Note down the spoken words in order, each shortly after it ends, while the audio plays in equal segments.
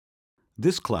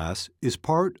This class is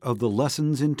part of the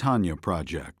Lessons in Tanya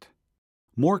project.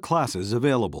 More classes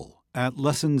available at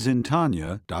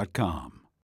lessonsintanya.com.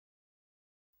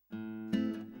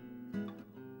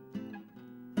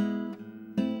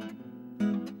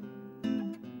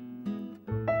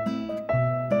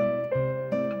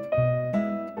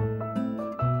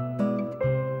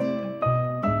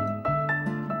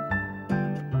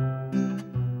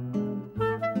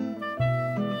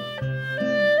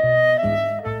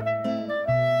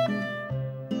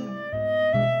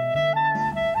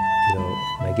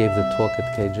 I gave the talk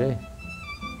at KJ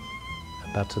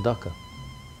about tzedakah.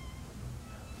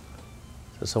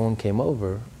 So someone came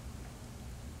over,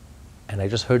 and I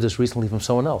just heard this recently from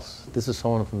someone else. This is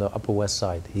someone from the Upper West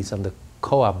Side. He's on the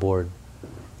co-op board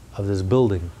of this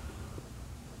building.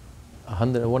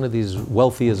 One of these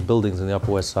wealthiest buildings in the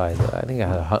Upper West Side. I think it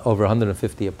had over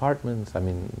 150 apartments,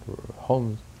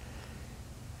 homes.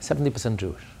 70%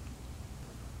 Jewish.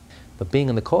 But being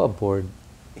on the co-op board,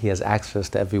 he has access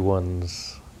to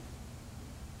everyone's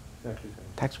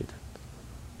tax return.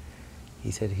 He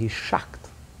said he's shocked.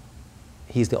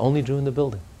 He's the only Jew in the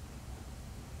building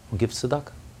who gives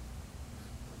tzedakah.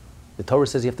 The Torah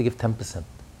says you have to give 10%.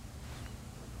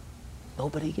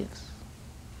 Nobody gives.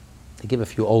 They give a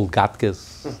few old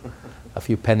gatkes, a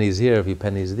few pennies here, a few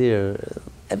pennies there.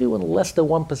 Everyone less than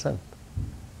 1%.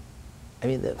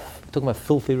 They're talking about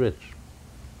filthy rich.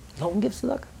 No one gives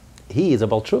tzedakah. He is a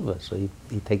Baal Tshuva, so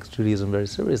he takes Judaism very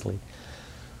seriously.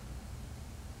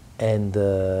 And,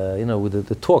 with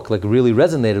the talk really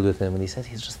resonated with him, and he said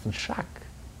he's just in shock.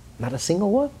 Not a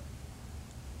single one.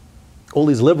 All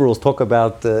these liberals talk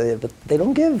about, but they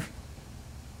don't give.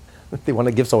 They want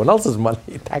to give someone else's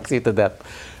money, tax you to death.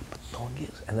 But no one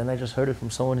gives. And then I just heard it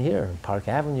from someone here in Park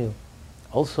Avenue,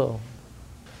 also.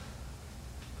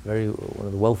 One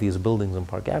of the wealthiest buildings on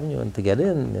Park Avenue, and to get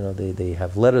in, they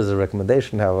have letters of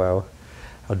recommendation, how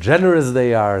generous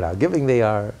they are, and how giving they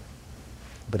are.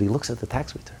 But he looks at the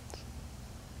tax returns.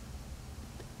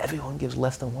 Everyone gives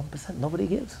less than 1%. Nobody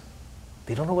gives.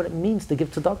 They don't know what it means to give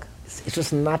tzedakah. It's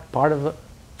just not part of their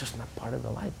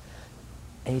life.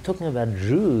 And you're talking about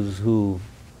Jews who,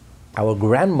 our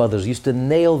grandmothers used to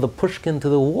nail the pushkin to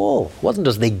the wall. It wasn't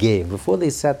just they gave. Before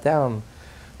they sat down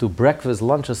to breakfast,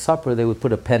 lunch, or supper, they would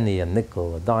put a penny, a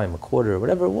nickel, a dime, a quarter,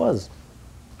 whatever it was.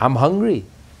 I'm hungry.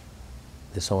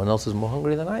 There's someone else who's more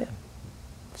hungry than I am.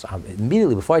 So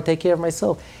immediately, before I take care of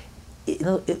myself,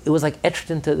 it was like etched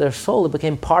into their soul. It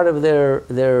became part of their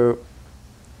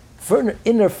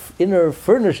inner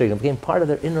furnishing. It became part of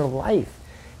their inner life.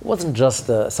 It wasn't just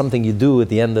something you do at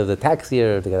the end of the tax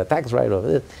year to get a tax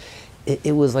write-off.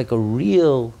 It was like a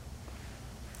real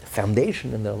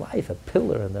foundation in their life, a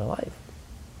pillar in their life.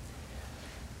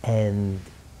 And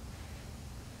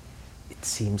it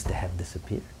seems to have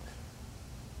disappeared.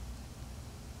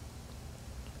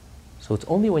 So it's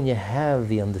only when you have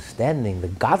the understanding, the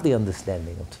godly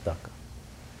understanding of tzedakah,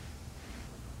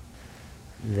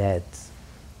 that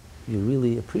you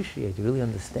really appreciate, you really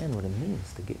understand what it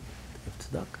means to give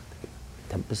tzedakah.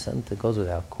 10%, it goes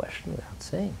without question, without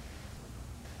saying.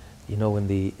 When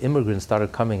the immigrants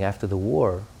started coming after the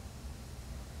war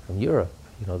from Europe,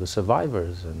 the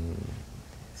survivors, and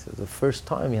so the first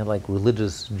time you had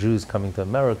religious Jews coming to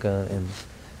America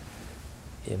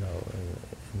in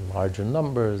larger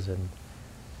numbers, and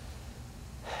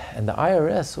the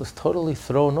IRS was totally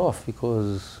thrown off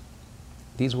because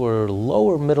these were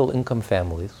lower middle income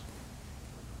families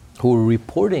who were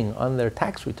reporting on their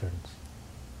tax returns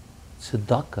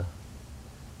tzedakah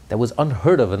that was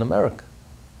unheard of in America.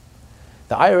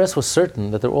 The IRS was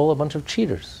certain that they're all a bunch of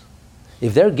cheaters.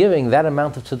 If they're giving that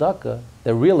amount of tzedakah,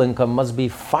 their real income must be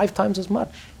 5 times as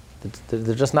much.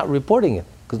 They're just not reporting it,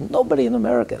 because nobody in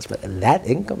America has that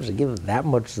income should give that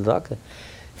much tzedakah.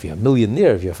 If you're a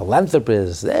millionaire, if you're a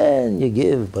philanthropist, then you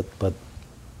give. But a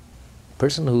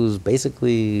person who's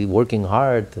basically working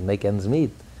hard to make ends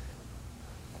meet.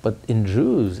 But in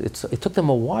Jews, it took them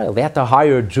a while. They had to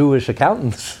hire Jewish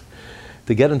accountants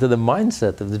to get into the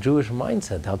mindset of the Jewish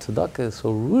mindset, how tzedakah is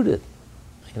so rooted.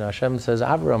 Hashem says,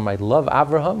 Avraham, I love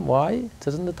Avraham. Why? It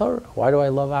says in the Torah. Why do I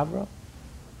love Avraham?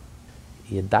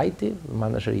 Yedaitiv,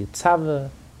 manasher yitzave,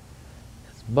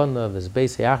 his banav, his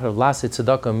beis yachrav, lasi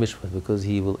tzedakah mishpat, because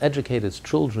he will educate his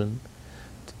children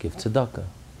to give tzedakah.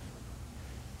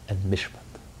 And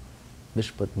mishpat.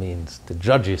 Mishpat means to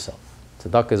judge yourself.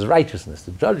 Tzedakah is righteousness,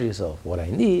 to judge yourself, what I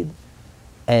need,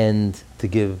 and to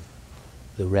give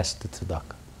the rest to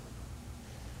tzedakah.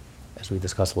 As we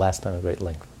discussed last time at great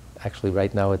length. Actually,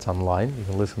 right now it's online. You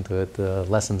can listen to it,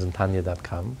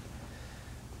 lessonsintanya.com.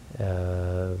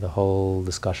 The whole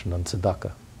discussion on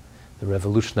tzedakah. the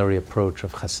revolutionary approach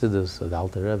of Chassidus, of the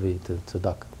Alter Rebbe, to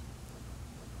tzedakah.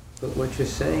 But what you're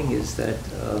saying is that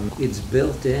it's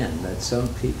built in that some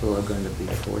people are going to be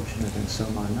fortunate and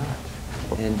some are not.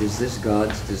 And is this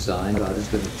God's design? God is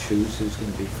going to choose who's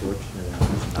going to be fortunate and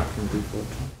who's not going to be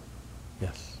fortunate?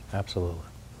 Yes, absolutely.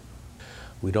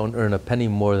 We don't earn a penny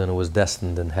more than it was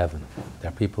destined in heaven. There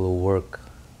are people who work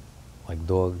like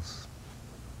dogs.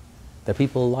 There are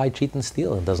people who lie, cheat, and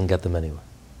steal, and it doesn't get them anywhere.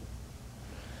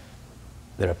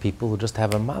 There are people who just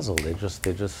have a mazel. They just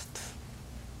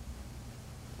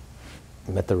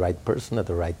met the right person at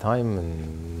the right time.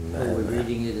 And Well, we're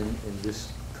reading it in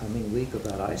this coming week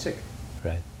about Isaac.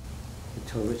 right. The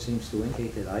Torah seems to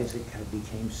indicate that Isaac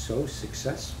became so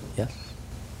successful. Yes.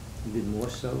 He did more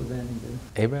so than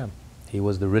Abraham. He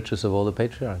was the richest of all the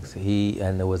patriarchs.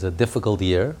 And it was a difficult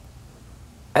year,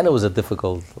 and it was a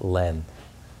difficult land.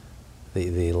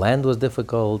 The land was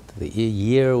difficult, the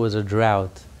year was a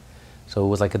drought, so it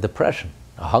was like a depression,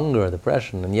 a hunger, a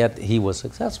depression, and yet he was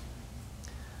successful.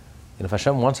 And if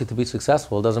Hashem wants you to be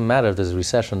successful, it doesn't matter if there's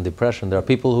recession, depression. There are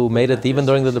people who made it even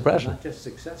during the depression. Not just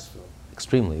successful.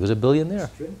 Extremely. He was a billionaire.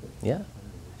 Extremely. Yeah.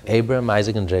 Abraham,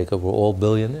 Isaac, and Jacob were all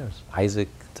billionaires. Isaac,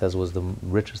 it says, was the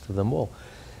richest of them all.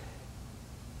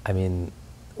 I mean,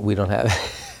 we don't have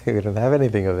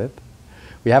anything of it.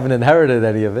 We haven't inherited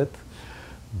any of it,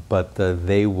 but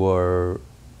they were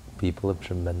people of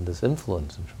tremendous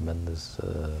influence and tremendous,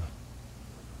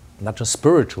 not just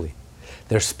spiritually.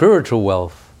 Their spiritual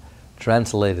wealth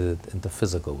translated into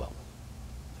physical wealth.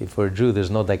 See, for a Jew, there's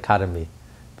no dichotomy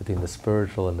between the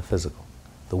spiritual and the physical.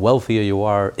 The wealthier you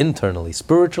are internally,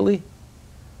 spiritually,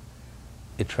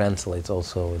 it translates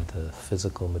also into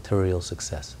physical, material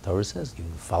success. The Torah says, you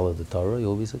follow the Torah,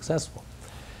 you'll be successful.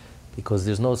 Because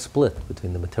there's no split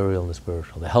between the material and the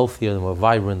spiritual. The healthier, the more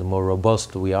vibrant, the more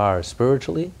robust we are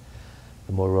spiritually,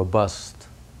 the more robust,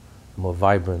 the more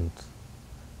vibrant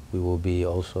we will be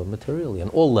also materially, on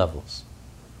all levels.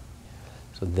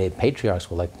 So the patriarchs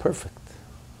were like perfect.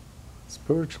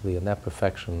 Spiritually, and that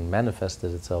perfection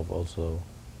manifested itself also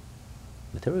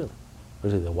materially.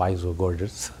 Really, the wives were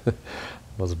gorgeous.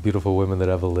 Most beautiful women that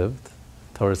ever lived.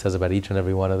 Torah says about each and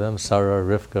every one of them, Sarah,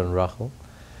 Rivka, and Rachel.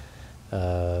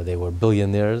 They were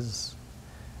billionaires,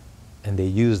 and they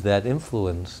used that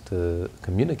influence to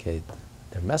communicate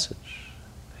their message.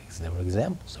 They were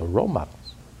examples, or role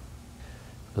models.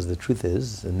 Because the truth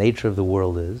is, the nature of the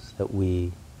world is that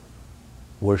we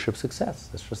worship success.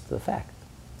 That's just the fact.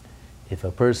 If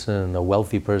a person, a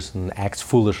wealthy person, acts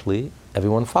foolishly,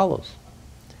 everyone follows.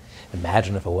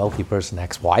 Imagine if a wealthy person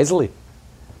acts wisely.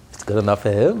 It's good enough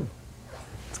for him.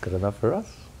 It's good enough for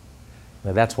us.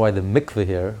 Now that's why the mikveh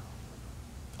here,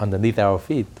 underneath our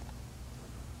feet,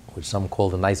 which some call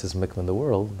the nicest mikveh in the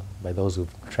world, by those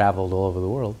who've traveled all over the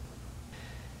world,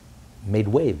 made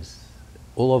waves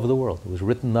all over the world. It was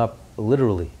written up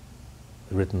literally.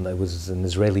 It was in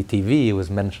Israeli TV, it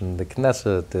was mentioned in the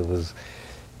Knesset, it was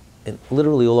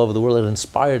literally all over the world. It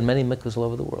inspired many mikvahs all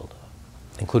over the world,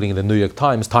 including the New York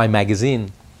Times, Time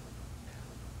Magazine.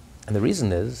 And the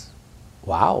reason is,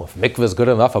 wow, if mikvah is good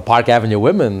enough for Park Avenue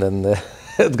women, then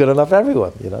it's good enough for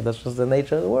everyone. You know, that's just the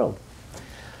nature of the world.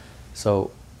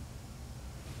 So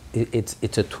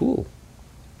it's a tool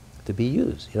to be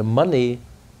used. You know, money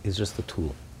is just a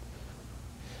tool.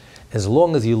 As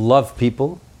long as you love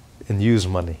people and use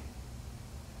money,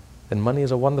 then money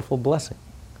is a wonderful blessing.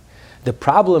 The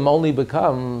problem only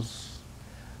becomes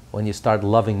when you start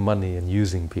loving money and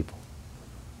using people.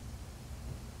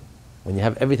 When you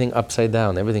have everything upside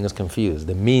down, everything is confused.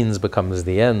 The means becomes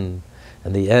the end,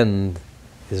 and the end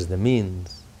is the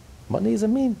means. Money is a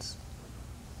means.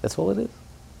 That's all it is.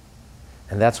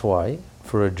 And that's why,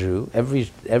 for a Jew,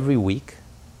 every week,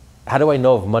 how do I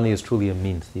know if money is truly a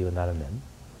means to you and not an end?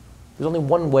 There's only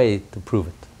one way to prove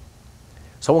it.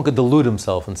 Someone could delude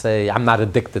himself and say, I'm not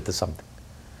addicted to something.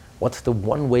 What's the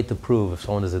one way to prove if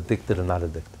someone is addicted or not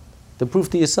addicted? To prove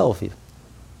to yourself,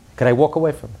 can I walk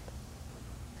away from it?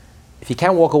 If you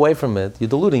can't walk away from it, you're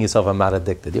deluding yourself, I'm not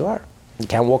addicted. You are. You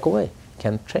can't walk away. You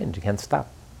can't change. You can't stop.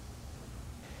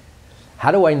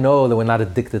 How do I know that we're not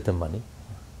addicted to money?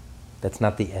 That's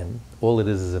not the end. All it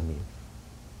is a means.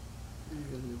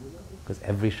 Because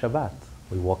every Shabbat,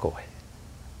 we walk away.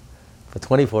 For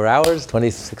 24 hours,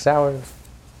 26 hours,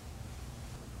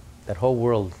 that whole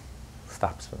world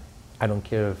stops for me. I don't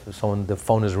care if the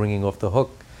phone is ringing off the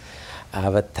hook. I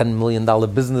have a $10 million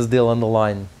business deal on the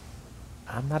line.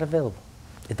 I'm not available.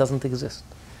 It doesn't exist.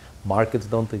 Markets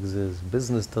don't exist.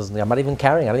 Business doesn't. I'm not even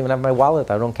carrying. I don't even have my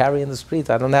wallet. I don't carry in the streets.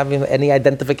 I don't have any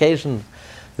identification.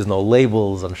 There's no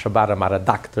labels on Shabbat. I'm not a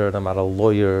doctor. I'm not a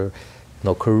lawyer.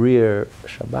 No career.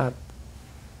 Shabbat.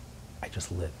 I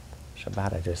just live.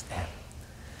 Shabbat, I just am.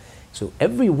 So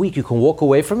every week you can walk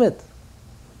away from it.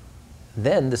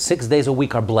 Then the 6 days a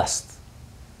week are blessed.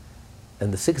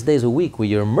 And the 6 days a week where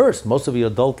you're immersed, most of your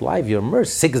adult life, you're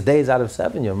immersed. 6 days out of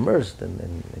 7, you're immersed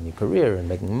in your career and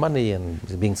making money and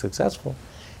being successful.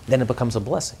 Then it becomes a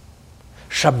blessing.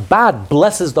 Shabbat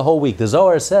blesses the whole week. The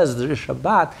Zohar says that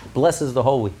Shabbat blesses the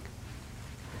whole week.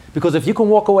 Because if you can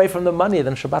walk away from the money,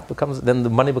 then then the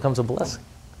money becomes a blessing.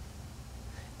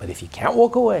 But if you can't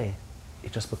walk away,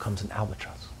 it just becomes an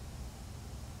albatross.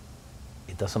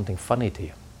 It does something funny to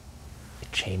you.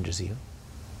 It changes you.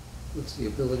 It's the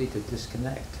ability to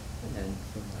disconnect and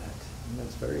from that. And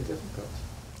that's very difficult.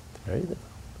 It's very difficult.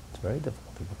 It's very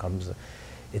difficult.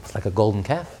 It's like a golden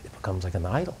calf. It becomes like an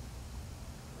idol.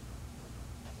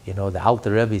 You know, the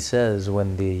Alter Rebbe says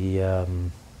when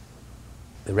the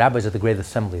rabbis at the Great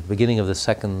Assembly, the beginning of the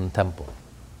Second Temple,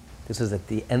 this is at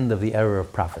the end of the era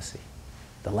of prophecy.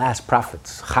 The last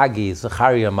prophets, Chagi,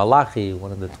 Zechariah, Malachi,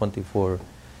 one of the 24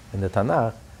 in the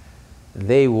Tanakh,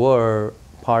 they were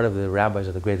part of the rabbis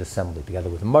of the Great Assembly, together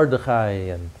with Mordechai,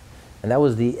 and that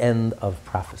was the end of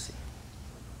prophecy.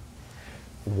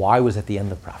 Why was it the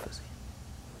end of prophecy?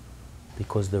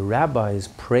 Because the rabbis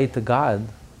prayed to God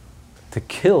to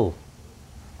kill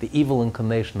the evil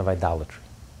inclination of idolatry.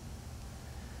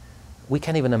 We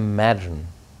can't even imagine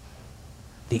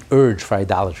the urge for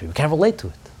idolatry. We can't relate to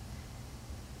it.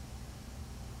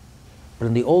 But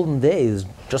in the olden days,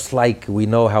 just like we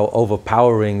know how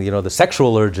overpowering, the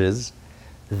sexual urge is,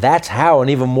 that's how, and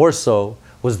even more so,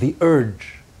 was the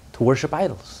urge to worship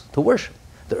idols, to worship.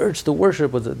 The urge to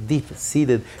worship was a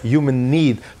deep-seated human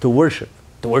need to worship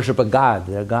a God,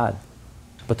 their God,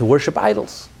 but to worship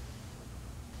idols.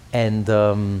 And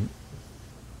the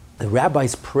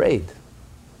rabbis prayed,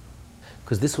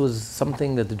 because this was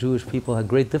something that the Jewish people had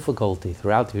great difficulty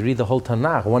throughout. You read the whole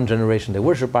Tanakh, one generation they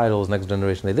worship idols, next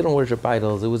generation they didn't worship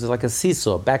idols. It was like a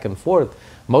seesaw, back and forth.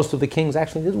 Most of the kings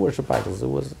actually did worship idols. It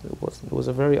was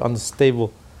a very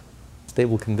unstable,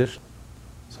 stable condition.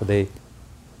 So they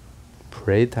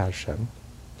prayed to Hashem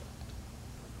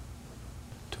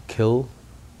to kill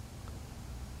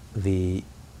the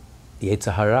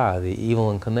Yetzer Hara, the evil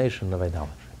inclination of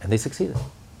idolatry. And they succeeded.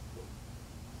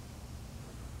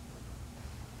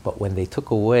 But when they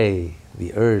took away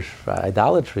the urge for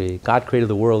idolatry, God created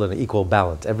the world in an equal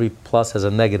balance. Every plus has a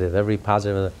negative, every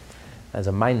positive has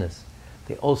a minus.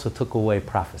 They also took away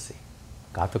prophecy.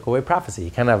 God took away prophecy.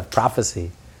 You can't have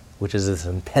prophecy, which is this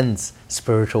intense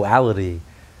spirituality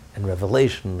and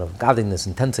revelation of godliness,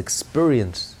 intense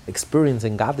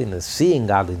experiencing godliness, seeing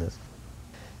godliness.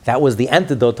 That was the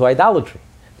antidote to idolatry.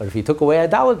 But if you took away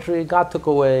idolatry, God took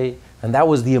away, and that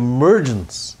was the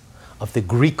emergence of the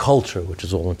Greek culture, which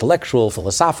is all intellectual,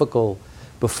 philosophical.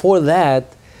 Before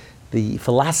that, the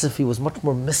philosophy was much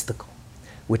more mystical,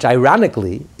 which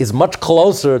ironically is much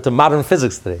closer to modern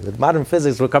physics today. With modern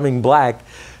physics, we're coming back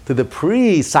to the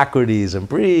pre-Socrates and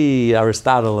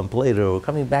pre-Aristotle and Plato. We're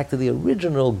coming back to the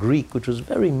original Greek, which was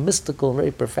very mystical and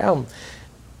very profound,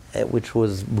 which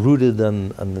was rooted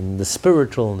on the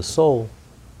spiritual and the soul.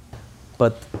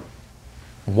 But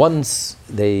once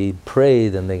they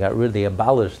prayed and they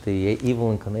abolished the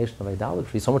evil inclination of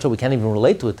idolatry, so much that we can't even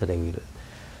relate to it today,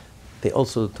 they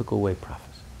also took away prophecy.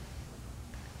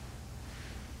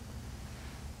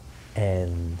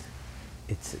 And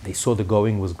they saw the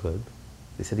going was good.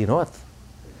 They said, you know what?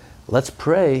 Let's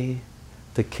pray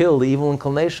to kill the evil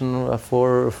inclination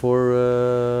for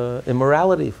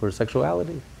immorality, for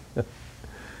sexuality.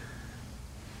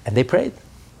 And they prayed.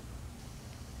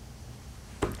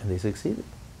 And they succeeded.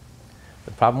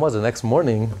 The problem was the next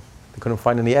morning, they couldn't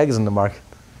find any eggs in the market.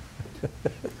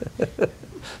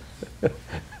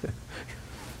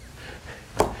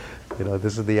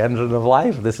 This is the engine of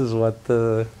life. This is what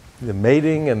the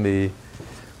mating and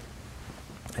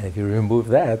if you remove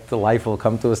that, the life will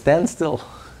come to a standstill.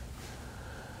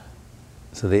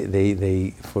 So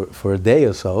they for a day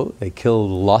or so, they killed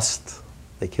lust.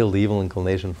 They killed the evil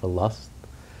inclination for lust.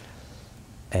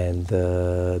 And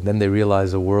then they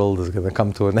realized the world is going to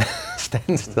come to a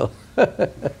standstill.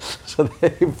 So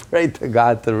they prayed to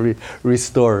God to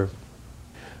restore.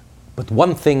 But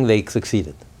one thing they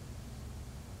succeeded.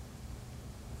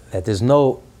 That there's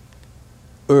no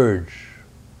urge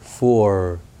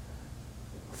for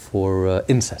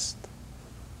incest.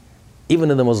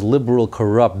 Even in the most liberal,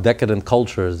 corrupt, decadent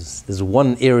cultures, there's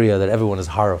one area that everyone is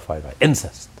horrified by: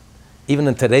 incest. Even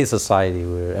in today's society,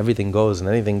 where everything goes and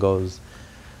anything goes.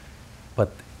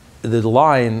 But the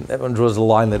line, everyone draws the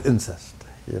line that incest.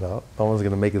 No one's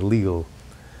going to make it legal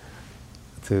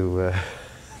to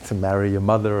marry your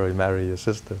mother or marry your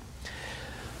sister.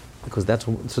 Because that's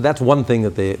one thing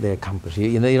that they accomplish.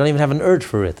 You don't even have an urge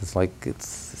for it. It's like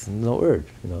it's no urge,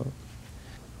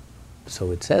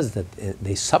 So it says that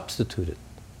they substituted.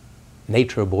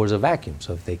 Nature abhors a vacuum.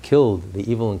 So if they killed the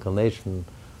evil inclination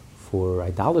for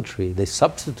idolatry, they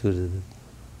substituted it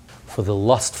for the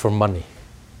lust for money,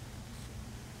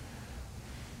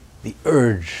 the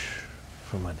urge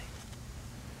for money,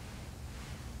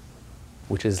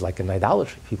 which is like an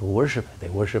idolatry. People worship it. They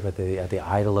worship at the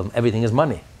idol of everything is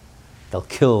money. They'll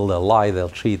kill, they'll lie, they'll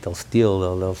cheat, they'll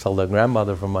steal, they'll sell their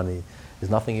grandmother for money. There's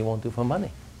nothing you won't do for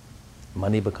money.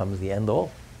 Money becomes the end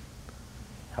all.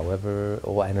 However,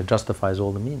 and it justifies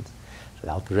all the means. So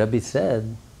the Alter Rebbe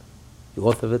said, the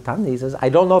author of the Tanya, he says, I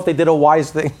don't know if they did a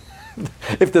wise thing.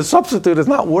 If the substitute is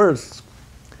not worse.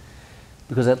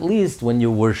 Because at least when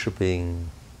you're worshiping,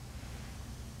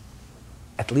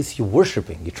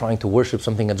 you're trying to worship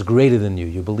something that's greater than you.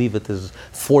 You believe that there's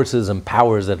forces and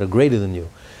powers that are greater than you.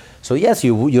 So yes,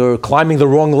 you're climbing the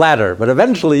wrong ladder, but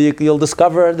eventually you'll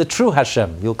discover the true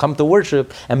Hashem. You'll come to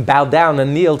worship and bow down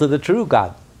and kneel to the true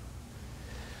God.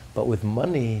 But with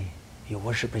money, you're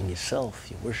worshiping yourself.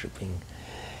 You're worshiping,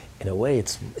 in a way,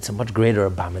 it's a much greater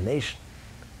abomination.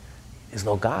 There's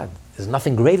no God. There's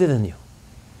nothing greater than you.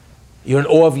 You're in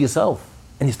awe of yourself,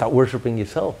 and you start worshiping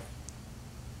yourself.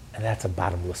 And that's a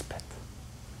bottomless pit.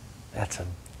 That's a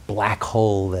black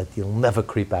hole that you'll never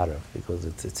creep out of, because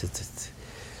it's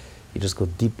you just go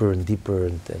deeper and deeper,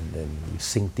 and you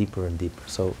sink deeper and deeper.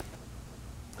 So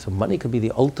money could be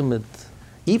the ultimate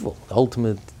evil, the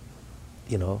ultimate,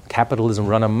 capitalism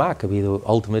run amok could be the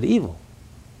ultimate evil.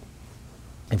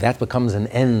 If that becomes an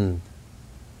end,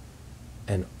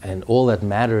 and all that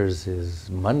matters is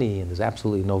money, and there's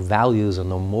absolutely no values and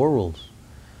no morals,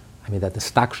 that the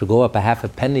stock should go up a half a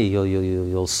penny,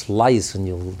 you'll slice and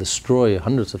you'll destroy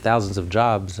hundreds of thousands of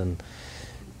jobs, and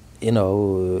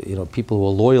people who are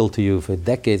loyal to you for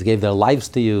decades gave their lives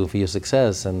to you for your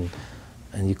success, and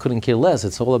you couldn't care less.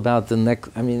 It's all about the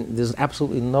next. There's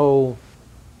absolutely no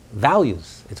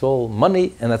values. It's all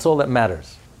money, and that's all that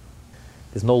matters.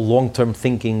 There's no long-term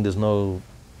thinking. There's no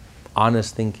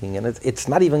honest thinking, and it's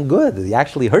not even good. You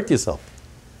actually hurt yourself.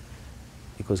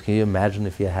 Because can you imagine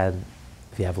if you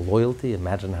have loyalty?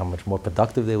 Imagine how much more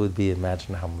productive they would be.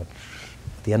 Imagine how much,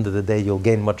 at the end of the day, you'll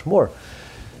gain much more.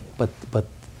 But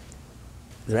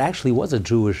there actually was a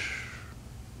Jewish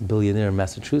billionaire in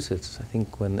Massachusetts. I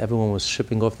think when everyone was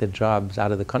shipping off their jobs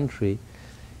out of the country,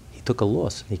 he took a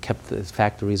loss. He kept his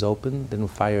factories open, didn't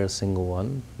fire a single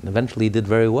one. And eventually he did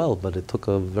very well, but it took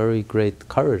a very great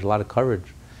courage, a lot of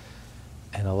courage,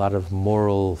 and a lot of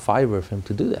moral fiber for him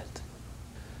to do that.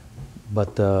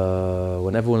 But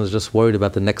when everyone was just worried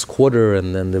about the next quarter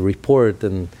and then the report,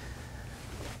 and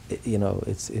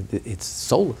it's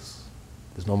soulless.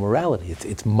 There's no morality.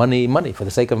 It's money for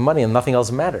the sake of money, and nothing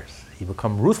else matters. You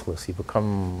become ruthless. You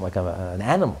become like an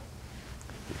animal.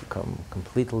 You become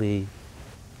completely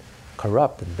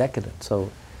corrupt and decadent.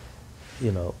 So,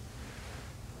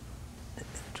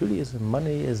 Judaism,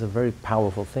 money is a very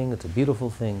powerful thing. It's a beautiful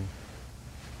thing.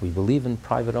 We believe in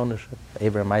private ownership.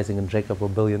 Abraham, Isaac, and Jacob were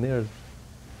billionaires.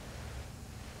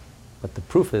 But the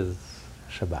proof is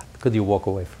Shabbat. Could you walk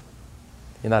away from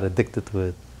it? You're not addicted to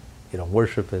it. You don't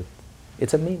worship it.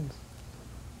 It's a means.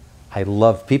 I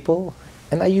love people,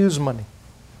 and I use money.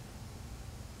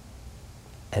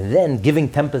 And then giving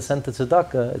 10% to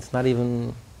tzedakah, it's not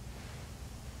even,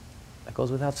 that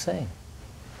goes without saying.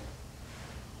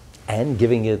 And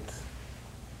giving it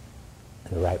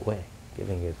in the right way.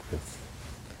 Giving it with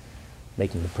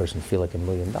making the person feel like $1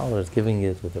 million, giving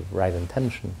it with the right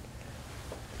intention.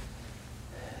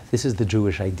 This is the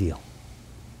Jewish ideal.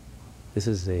 This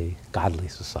is a godly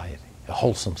society, a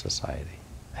wholesome society,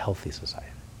 a healthy society.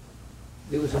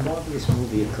 There was a marvelous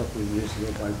movie a couple of years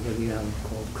ago by Woody Allen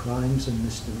called Crimes and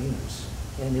Misdemeanors.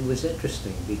 And it was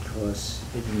interesting because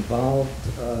it involved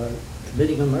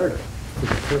committing a murder for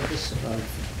the purpose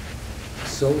of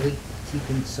solely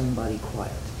keeping somebody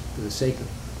quiet for the sake of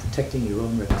protecting your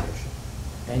own reputation.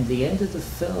 And the end of the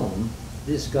film,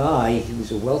 this guy, he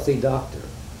was a wealthy doctor.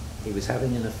 He was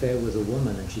having an affair with a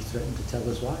woman, and she threatened to tell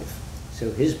his wife.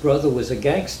 So his brother was a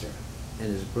gangster,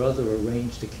 and his brother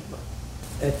arranged to kill him.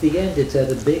 At the end, it's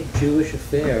at a big Jewish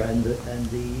affair, and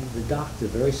the doctor,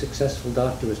 very successful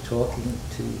doctor, is talking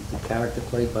to the character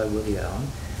played by Woody Allen.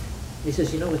 He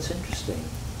says, it's interesting.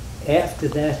 After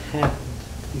that happened,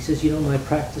 he says, my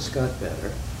practice got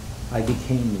better. I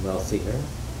became wealthier.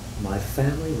 My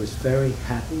family was very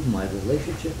happy. My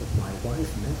relationship with my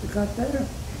wife never got better.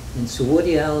 And so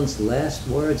Woody Allen's last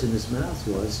words in his mouth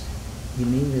was, you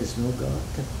mean there's no God?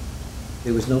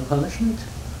 There was no punishment?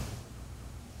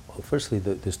 Well, firstly,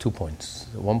 there's 2 points.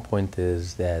 One point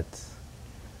is that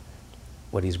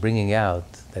what he's bringing out,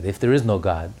 that if there is no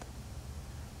God,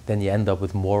 then you end up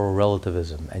with moral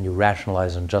relativism and you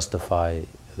rationalize and justify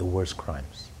the worst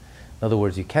crimes. In other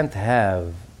words, you can't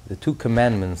have the 2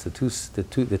 commandments,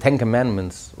 the 10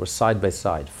 commandments were side by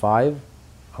side. 5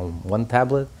 on one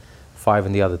tablet, 5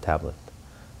 on the other tablet.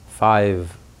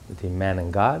 5 between man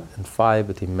and God, and 5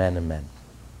 between man and man.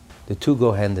 The 2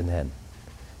 go hand in hand.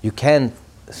 You can't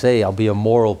say, I'll be a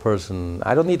moral person.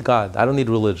 I don't need God. I don't need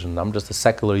religion. I'm just a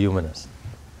secular humanist.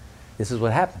 This is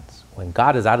what happens. When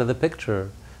God is out of the picture,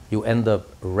 you end up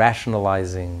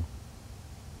rationalizing,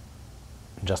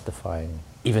 justifying,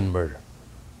 even murder.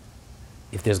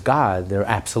 If there's God, there are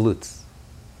absolutes.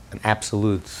 And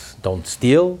absolutes don't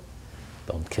steal,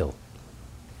 don't kill.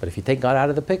 But if you take God out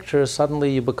of the picture,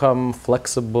 suddenly you become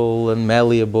flexible and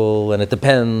malleable, and it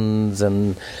depends.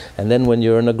 And then when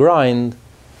you're in a grind,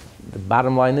 the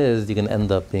bottom line is you can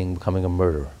end up becoming a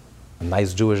murderer, a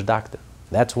nice Jewish doctor.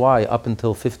 That's why up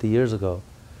until 50 years ago,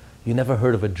 you never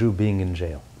heard of a Jew being in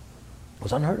jail. It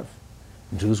was unheard of.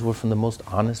 Jews were from the most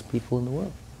honest people in the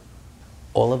world.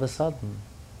 All of a sudden,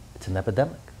 it's an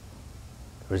epidemic.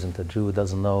 There isn't a Jew who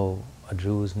doesn't know a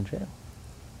Jew is in jail.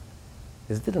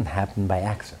 This didn't happen by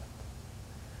accident.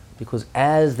 Because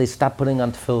as they stopped putting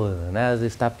on tefillin, and as they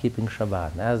stopped keeping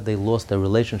Shabbat, and as they lost their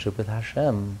relationship with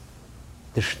Hashem,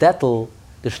 the shtetl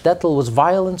was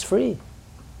violence-free.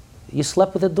 You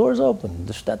slept with the doors open.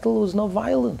 The shtetl was no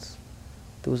violence.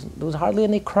 There was hardly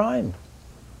any crime.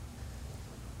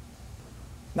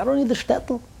 Not only the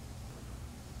shtetl,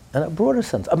 in a broader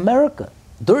sense, America,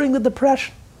 during the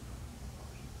Depression.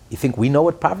 You think we know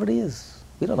what poverty is?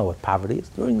 We don't know what poverty is.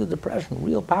 During the Depression,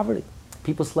 real poverty.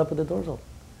 People slept with the doors open.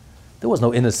 There was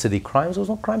no inner city crimes. There was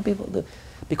no crime.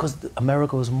 Because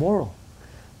America was moral.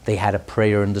 They had a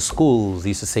prayer in the schools. They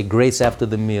used to say grace after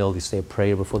the meal. They used to say a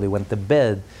prayer before they went to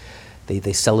bed.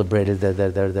 They celebrated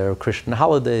their Christian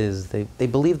holidays. They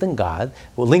believed in God.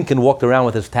 Well, Lincoln walked around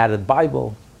with his tattered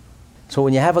Bible. So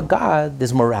when you have a God,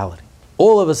 there's morality.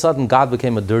 All of a sudden, God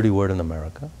became a dirty word in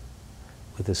America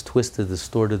with this twisted,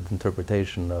 distorted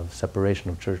interpretation of separation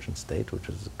of church and state, which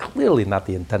is clearly not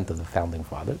the intent of the Founding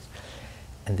Fathers.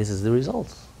 And this is the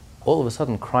results. All of a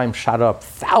sudden, crime shot up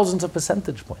thousands of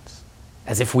percentage points,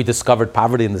 as if we discovered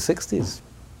poverty in the 60s.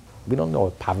 We don't know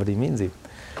what poverty means even.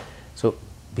 So,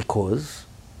 because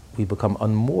we become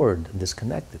unmoored and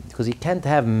disconnected. Because you can't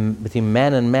have between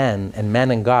man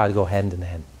and God go hand in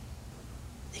hand.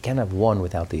 You can't have one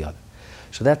without the other.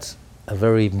 So that's a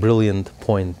very brilliant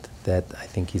point that I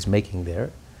think he's making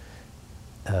there.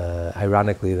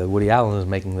 Ironically, that Woody Allen is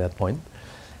making that point.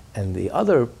 And the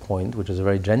other point, which is a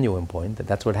very genuine point,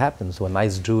 that's what happens to a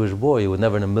nice Jewish boy who would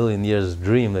never in a million years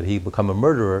dream that he'd become a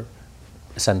murderer,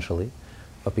 essentially.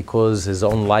 But because his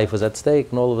own life was at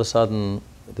stake, and all of a sudden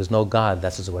there's no God,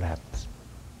 that's just what happens.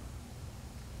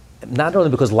 Not only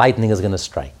because lightning is going to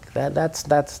strike. That's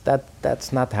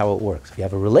not how it works. If you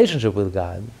have a relationship with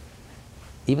God,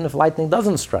 even if lightning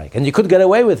doesn't strike, and you could get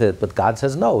away with it, but God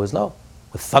says no is no.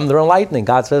 With thunder and lightning,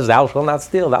 God says, thou shalt not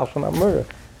steal, thou shalt not murder.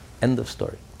 End of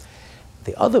story.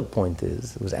 The other point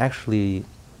is, it was actually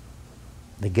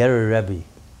the Gerer Rebbe,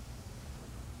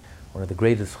 one of the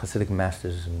greatest Hasidic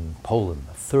masters in Poland,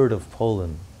 a third of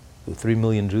Poland, with 3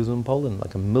 million Jews in Poland,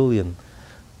 like 1 million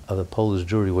of the Polish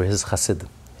Jewry were his Hasidim.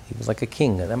 He was like a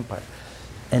king, an empire.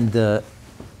 And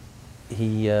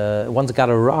he once got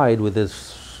a ride with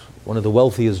one of the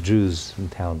wealthiest Jews in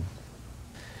town.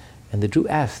 And the Jew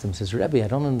asked him, says, Rebbe, I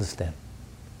don't understand.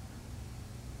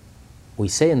 We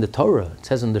say in the Torah, it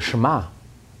says in the Shema,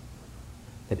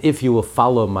 that if you will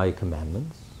follow my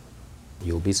commandments,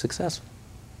 you will be successful.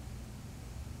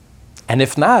 And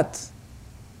if not,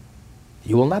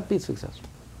 you will not be successful.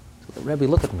 So the Rebbe,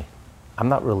 look at me. I'm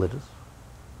not religious.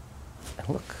 And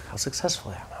look how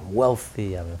successful I am. I'm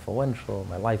wealthy, I'm influential,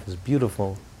 my life is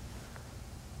beautiful.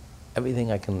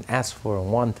 Everything I can ask for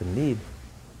and want and need.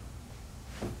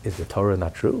 Is the Torah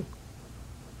not true?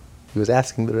 He was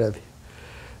asking the Rebbe.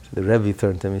 So the Rebbe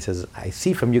turned to him, he says, I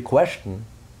see from your question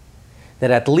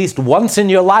that at least once in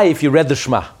your life you read the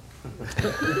Shema.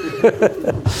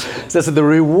 So the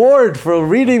reward for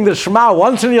reading the Shema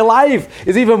once in your life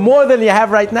is even more than you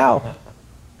have right now.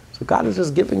 So God is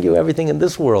just giving you everything in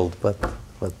this world, but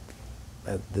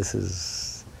this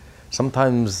is,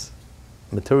 sometimes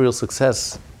material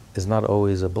success is not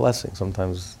always a blessing.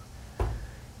 Sometimes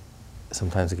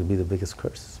it can be the biggest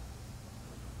curse.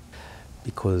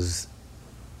 Because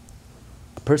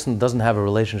a person doesn't have a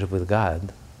relationship with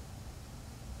God.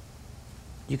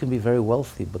 You can be very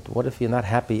wealthy, but what if you're not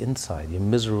happy inside? You're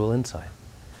miserable inside.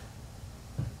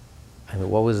 I mean,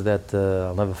 what was that?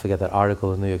 I'll never forget that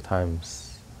article in the New York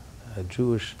Times.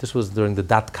 This was during the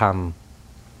dot-com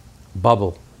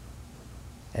bubble.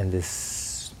 And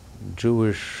this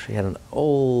he had an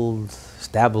old,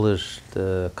 established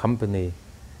company,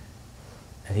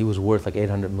 and he was worth like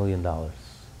 $800 million.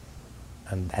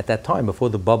 And at that time, before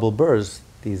the bubble burst,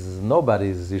 these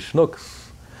nobodies, these schnooks,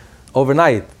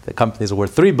 overnight, the companies are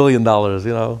worth $3 billion,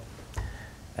 you know.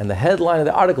 And the headline of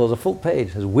the article is a full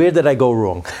page. Says, "Where did I go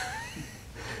wrong?"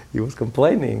 He was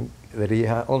complaining that he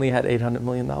only had $800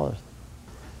 million.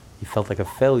 He felt like a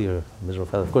failure, a miserable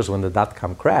failure. Of course, when the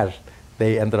dot-com crashed,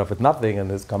 they ended up with nothing,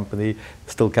 and his company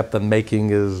still kept on making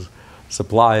his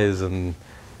supplies, and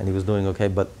he was doing okay.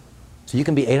 But so you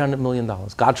can be $800 million.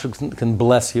 God can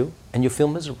bless you, and you feel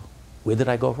miserable. Where did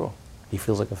I go wrong? He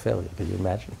feels like a failure. Can you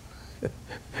imagine?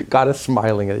 God is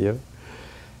smiling at you.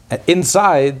 And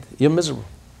inside, you're miserable.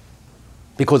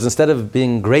 Because instead of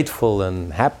being grateful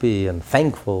and happy and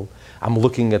thankful, I'm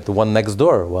looking at the one next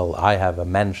door. Well, I have a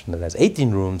mansion that has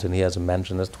 18 rooms, and he has a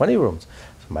mansion that has 20 rooms.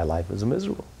 So my life is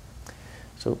miserable.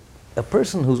 So a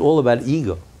person who's all about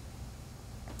ego,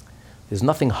 there's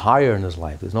nothing higher in his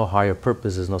life. There's no higher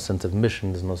purpose. There's no sense of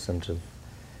mission. There's no sense of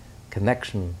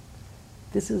connection.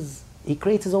 He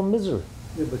creates his own misery.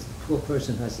 Yeah, but the poor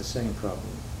person has the same problem.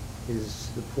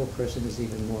 The poor person is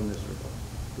even more miserable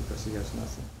because he has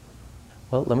nothing.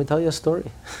 Well, let me tell you a story.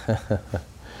 There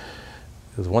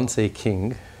was once a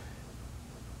king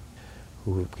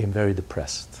who became very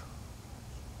depressed.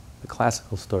 The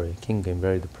classical story, a king became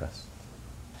very depressed.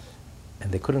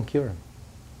 And they couldn't cure him.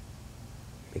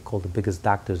 They called the biggest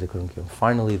doctors, they couldn't cure him.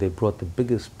 Finally, they brought the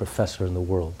biggest professor in the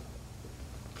world.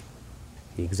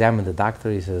 He examined the doctor,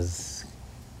 he says,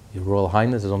 "Your Royal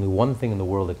Highness, there's only one thing in the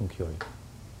world that can cure you.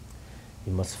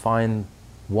 You must find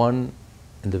one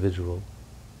individual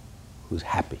who's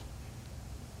happy.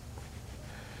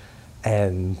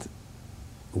 And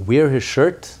wear his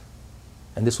shirt,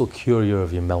 and this will cure you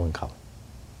of your melancholy."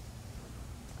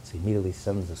 So he immediately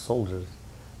sends the soldiers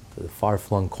to the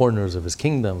far-flung corners of his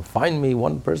kingdom. Find me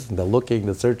one person. They're looking,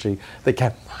 they're searching. They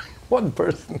can't find one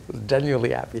person who's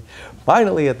genuinely happy.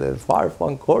 Finally, at the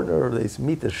far-flung corner, they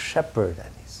meet the shepherd,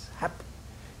 and he's happy.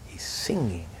 He's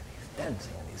singing, and he's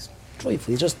dancing, and he's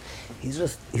joyful.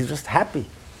 He's just happy.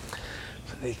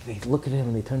 So they look at him,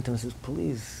 and they turn to him and says,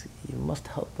 "Please, you must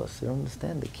help us. You don't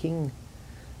understand. The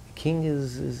king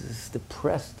is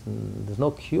depressed, and there's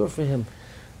no cure for him.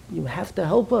 You have to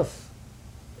help us.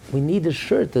 We need his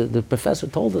shirt. The professor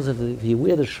told us if you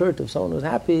wear the shirt of someone who's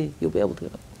happy, you'll be able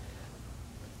to."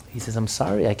 He says, "I'm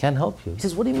sorry, I can't help you." He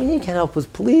says, "What do you mean you can't help us?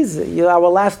 Please, you're our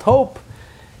last hope."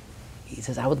 He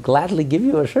says, "I would gladly give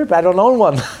you a shirt, but I don't own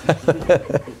one."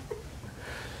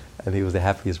 And he was the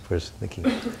happiest person, the king.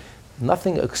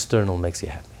 Nothing external makes you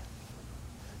happy.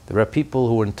 There are people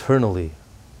who internally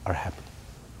are happy.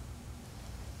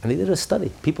 And they did a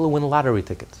study. People who win lottery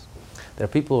tickets. There are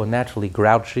people who are naturally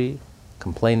grouchy,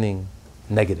 complaining,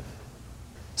 negative.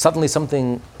 Suddenly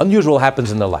something unusual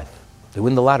happens in their life. They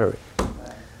win the lottery.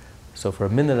 So for a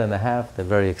minute and a half, they're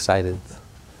very excited,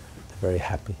 they're very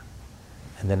happy.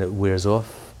 And then it wears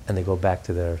off, and they go back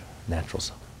to their natural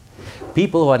self.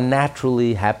 People who are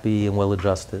naturally happy and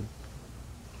well-adjusted,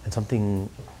 and something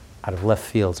out of left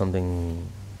field, something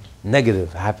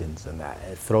negative happens, and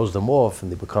it throws them off,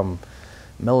 and they become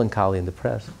melancholy and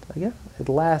depressed. Again, it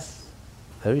lasts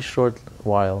a very short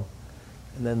while,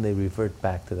 and then they revert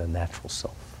back to their natural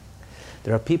self.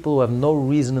 There are people who have no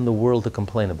reason in the world to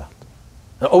complain about.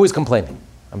 They're always complaining.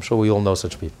 I'm sure we all know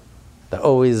such people. They're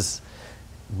always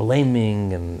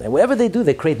blaming, and whatever they do,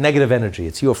 they create negative energy.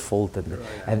 It's your fault,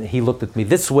 and he looked at me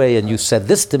this way, and you said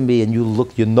this to me, and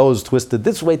your nose twisted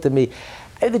this way to me.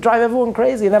 And they drive everyone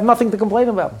crazy and have nothing to complain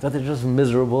about. But they're just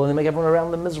miserable, and they make everyone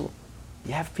around them miserable.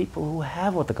 You have people who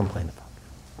have what to complain about.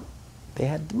 They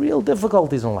had real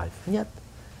difficulties in life, and yet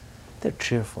they're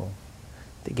cheerful.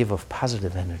 They give off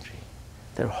positive energy.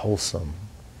 They're wholesome.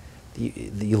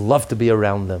 You love to be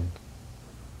around them.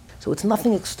 So it's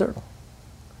nothing external.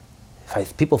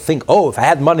 People think, if I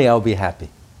had money, I would be happy.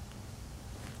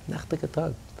 Not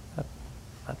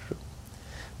true.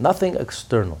 Nothing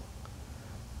external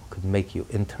could make you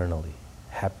internally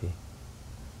happy,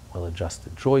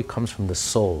 well-adjusted. Joy comes from the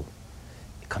soul.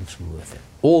 It comes from within.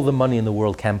 All the money in the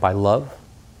world can't buy love.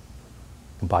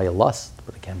 It can buy you lust,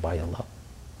 but it can't buy you love.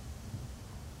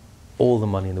 All the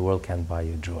money in the world can't buy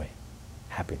you joy,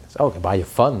 happiness. It can buy you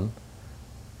fun.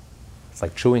 It's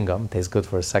like chewing gum. It tastes good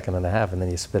for a second and a half, and then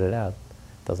you spit it out.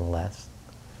 It doesn't last.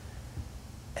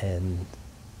 And,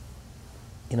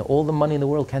 all the money in the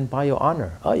world can't buy you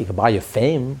honor. You can buy you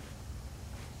fame,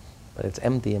 but it's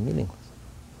empty and meaningless.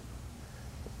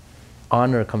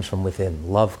 Honor comes from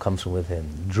within. Love comes from within.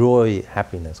 Joy,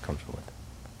 happiness comes from within.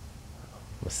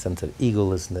 A sense of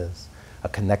egolessness, a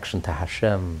connection to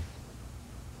Hashem.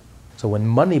 So when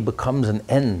money becomes an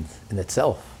end in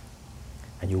itself,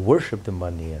 and you worship the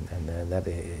money, and that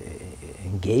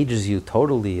engages you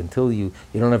totally until you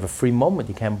don't have a free moment,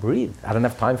 you can't breathe. I don't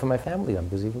have time for my family, I'm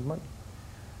busy with money.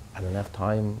 I don't have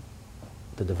time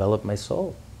to develop my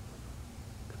soul,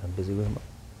 because I'm busy with money.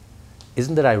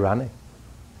 Isn't it ironic?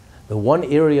 The one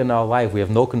area in our life we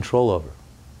have no control over,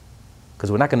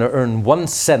 because we're not going to earn 1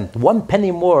 cent, 1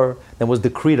 penny more than was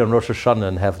decreed on Rosh Hashanah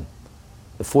in heaven,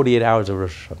 the 48 hours of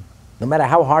Rosh Hashanah. No matter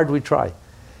how hard we try,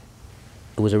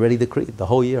 it was already decreed, the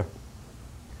whole year.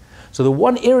 So the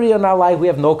one area in our life we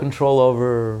have no control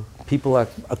over, people are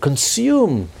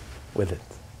consumed with it.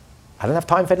 I don't have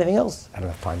time for anything else. I don't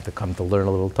have time to come to learn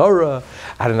a little Torah.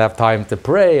 I don't have time to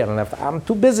pray. I'm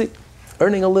too busy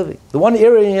earning a living. The one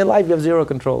area in your life you have zero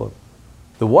control over.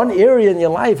 The one area in your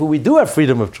life where we do have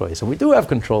freedom of choice and we do have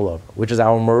control over, which is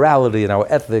our morality and our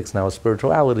ethics and our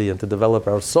spirituality, and to develop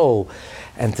our soul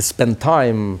and to spend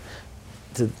time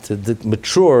to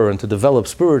mature and to develop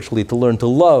spiritually, to learn to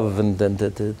love and then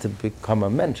to become a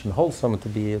mensch and wholesome, and to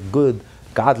be a good,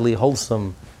 godly,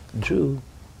 wholesome Jew.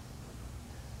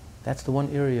 That's the one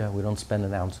area we don't spend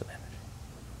an ounce of energy.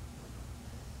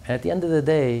 And at the end of the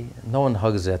day, no one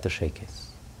hugs at the showcase.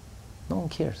 No one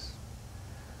cares.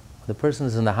 When the person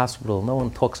is in the hospital, no one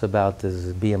talks about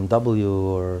his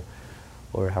BMW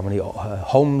or how many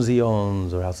homes he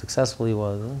owns or how successful he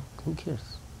was. Who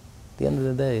cares? At the end of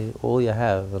the day, all you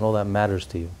have and all that matters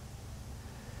to you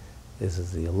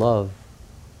is your love,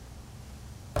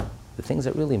 the things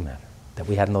that really matter, that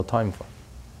we had no time for.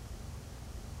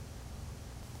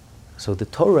 So the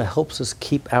Torah helps us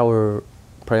keep our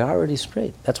priorities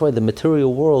straight. That's why the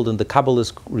material world in the Kabbalah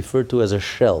is referred to as a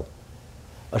shell.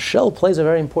 A shell plays a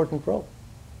very important role.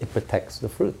 It protects the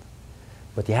fruit.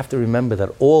 But you have to remember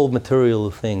that all material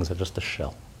things are just a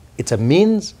shell. It's a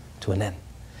means to an end.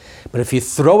 But if you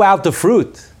throw out the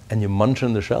fruit and you munch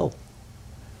on the shell,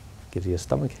 it gives you a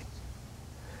stomachache.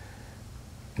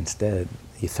 Instead,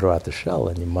 you throw out the shell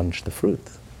and you munch the fruit.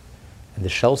 And the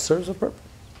shell serves a purpose.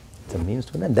 It's a means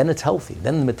to an end. Then it's healthy.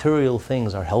 Then the material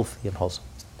things are healthy and wholesome.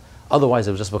 Otherwise,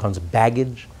 it just becomes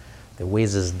baggage that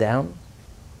weighs us down,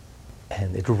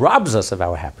 and it robs us of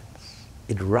our happiness.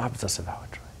 It robs us of our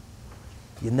joy.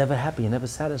 You're never happy. You're never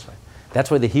satisfied. That's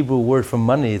why the Hebrew word for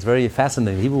money is very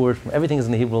fascinating. The Hebrew word for everything is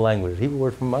in the Hebrew language. The Hebrew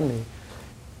word for money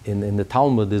in the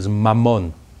Talmud is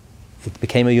mammon. It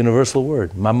became a universal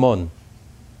word. Mammon.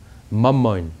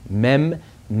 Mammon. Mem,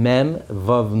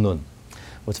 vav, nun.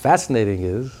 What's fascinating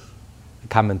is, the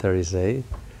commentaries say,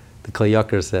 the Kli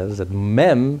Yakar says that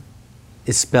mem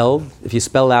is spelled, if you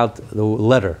spell out the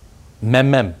letter,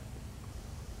 mem.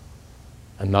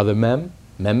 Another mem.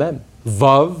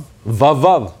 Vav,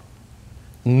 vav.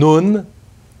 Nun.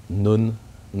 In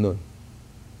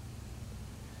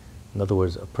other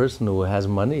words, a person who has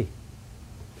money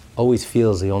always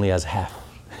feels he only has half.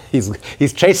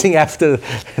 He's chasing after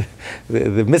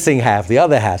the missing half, the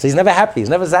other half. So he's never happy, he's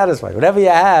never satisfied. Whatever you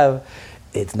have,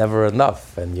 it's never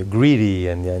enough, and you're greedy,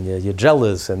 and you're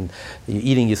jealous, and you're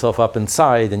eating yourself up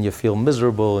inside, and you feel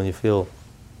miserable, and you feel,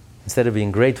 instead of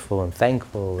being grateful and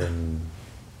thankful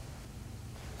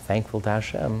to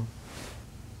Hashem.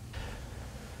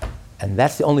 And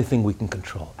that's the only thing we can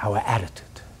control, our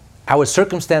attitude. Our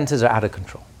circumstances are out of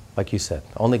control, like you said.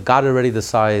 Only God already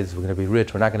decides we're going to be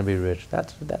rich, we're not going to be rich.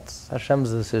 That's Hashem's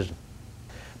decision.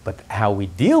 But how we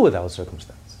deal with our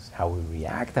circumstances, how we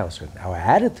react to our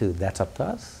attitude, that's up to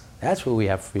us. That's where we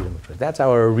have freedom of choice. That's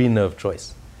our arena of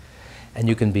choice. And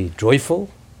you can be joyful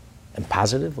and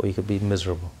positive, or you could be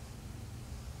miserable.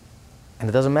 And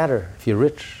it doesn't matter if you're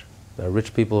rich. There are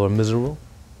rich people who are miserable,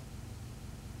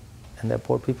 and there are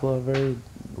poor people who are very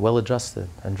well-adjusted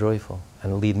and joyful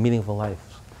and lead meaningful lives.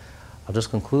 I'll just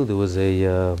conclude. There was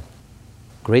a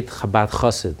great Chabad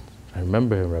Chassid. I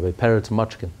remember him, Rabbi Peretz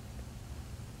Mochkin.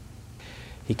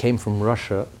 He came from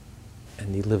Russia,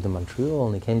 and he lived in Montreal,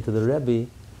 and he came to the Rebbe,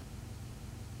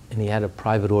 and he had a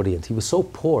private audience. He was so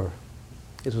poor.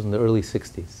 This was in the early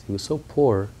 60s. He was so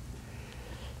poor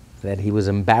that he was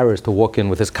embarrassed to walk in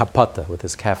with his kapata, with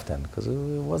his kaftan, because it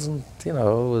wasn't,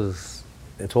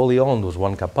 it's all he owned was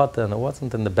one kapata, and it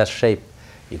wasn't in the best shape.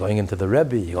 You're going into the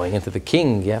Rebbe, you're going into the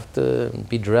king, you have to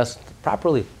be dressed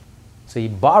properly. So he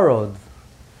borrowed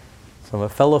from a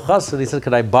fellow chassid. He said,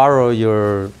 could I borrow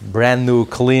your brand new,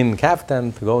 clean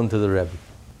kaftan to go into the Rebbe?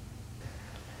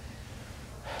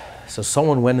 So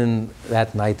someone went in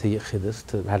that night to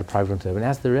Yechidus, had a private interview, and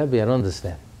asked the Rebbe, I don't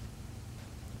understand.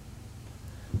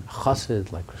 A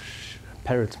chassid like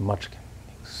Peretz Mochkin,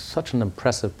 he was such an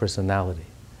impressive personality,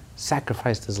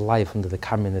 sacrificed his life under the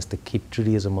communists to keep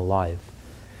Judaism alive.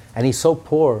 And he's so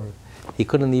poor, he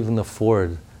couldn't even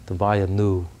afford to buy a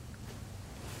new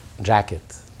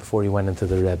jacket before he went into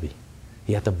the Rebbe.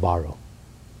 He had to borrow.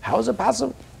 How is it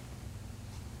possible?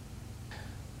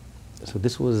 So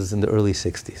this was in the early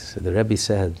 60s. So the Rebbe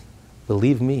said,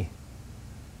 believe me,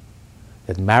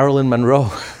 that Marilyn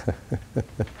Monroe,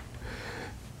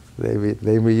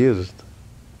 they were used,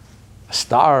 a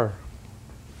star,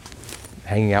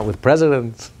 hanging out with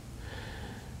presidents,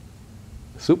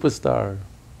 superstar,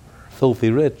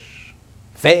 filthy rich,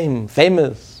 fame,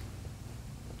 famous,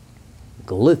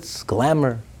 glitz,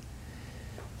 glamour.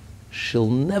 She'll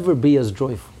never be as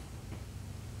joyful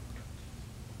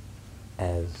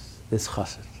as this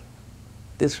chassid.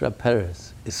 This Reb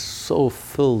Peretz is so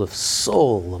filled of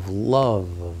soul, of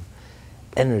love, of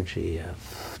energy,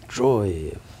 of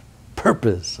joy, of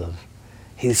purpose.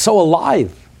 He's so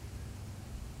alive,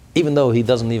 even though he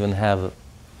doesn't even have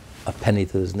a penny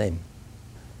to his name.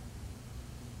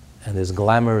 And this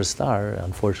glamorous star,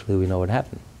 unfortunately, we know what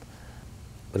happened.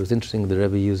 But it was interesting, the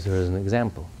Rebbe used her as an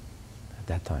example at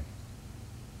that time.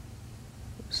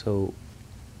 So,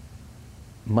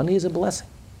 money is a blessing,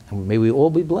 and may we all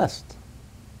be blessed.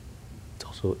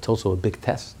 It's also a big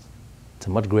test. It's a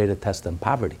much greater test than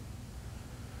poverty,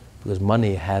 because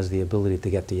money has the ability to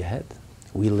get to your head.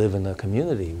 We live in a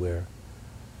community where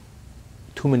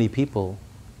too many people,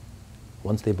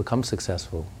 once they become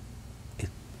successful,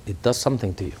 it does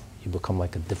something to you. You become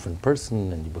like a different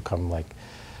person, and you become like,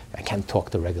 I can't talk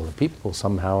to regular people.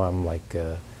 Somehow I'm like,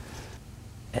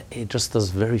 it just does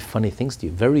very funny things to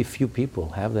you. Very few people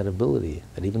have that ability,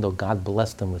 that even though God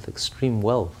blessed them with extreme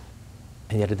wealth,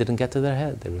 and yet it didn't get to their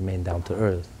head. They remain down to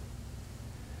earth.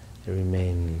 They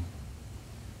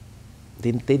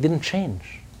didn't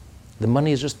change. The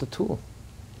money is just a tool.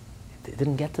 It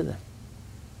didn't get to them.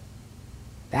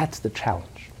 That's the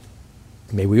challenge.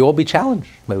 May we all be challenged.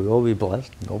 May we all be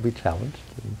blessed and all be challenged.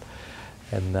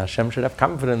 And Hashem should have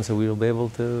confidence that we will be able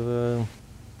to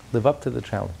live up to the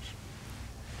challenge.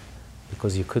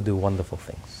 Because you could do wonderful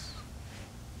things.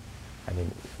 I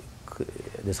mean,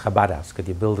 this Chabad house, could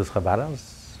you build this Chabad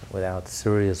house without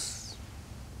serious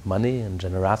money and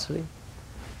generosity?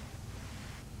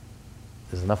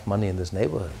 There's enough money in this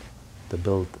neighborhood to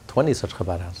build 20 such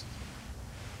Chabad houses.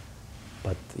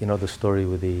 But you know the story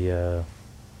with the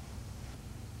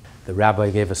rabbi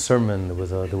gave a sermon. There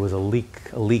was a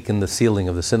leak in the ceiling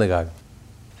of the synagogue.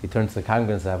 He turned to the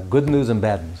congregants and said, "I have good news and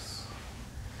bad news.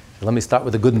 Let me start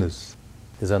with the good news.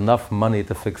 There's enough money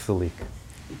to fix the leak.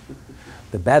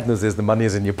 The bad news is the money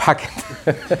is in your pocket."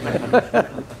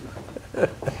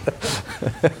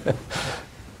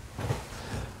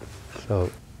 So,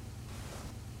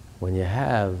 when you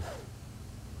have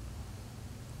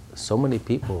so many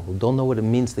people who don't know what it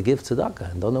means to give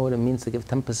tzedakah, and don't know what it means to give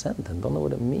 10%, and don't know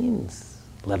what it means,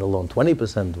 let alone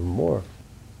 20% or more,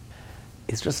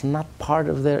 it's just not part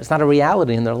of it's not a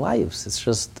reality in their lives. It's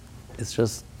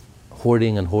just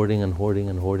hoarding and hoarding and hoarding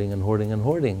and hoarding and hoarding and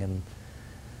hoarding.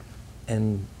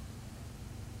 And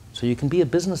so you can be a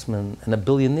businessman and a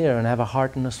billionaire and have a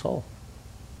heart and a soul.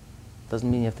 Doesn't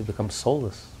mean you have to become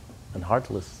soulless and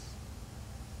heartless.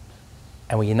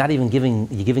 And when you're not even giving,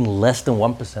 you're giving less than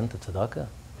 1% to tzedakah,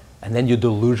 and then you're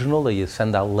delusional, or you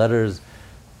send out letters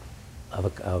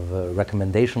of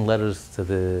recommendation letters to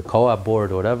the co-op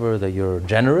board or whatever, that you're a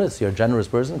generous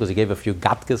person because you gave a few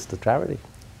gatkes to charity,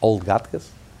 old gatkes,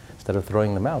 instead of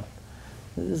throwing them out.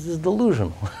 This is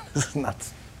delusional. This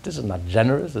is not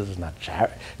generous. This is not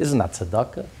charity. This is not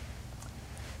tzedakah.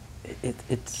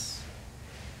 It's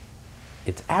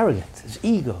arrogance. It's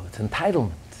ego. It's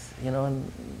entitlement. You know.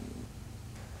 And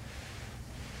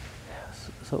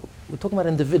so we're talking about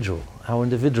our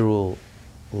individual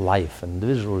life and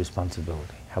individual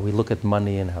responsibility. How we look at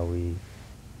money and how we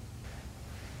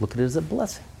look at it as a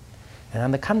blessing. And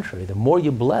on the contrary, the more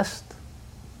you're blessed,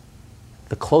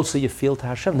 the closer you feel to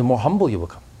Hashem, the more humble you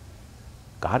become.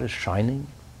 God is shining,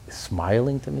 is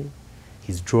smiling to me.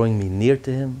 He's drawing me near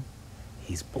to Him.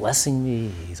 He's blessing me.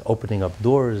 He's opening up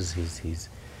doors. He's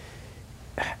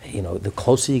the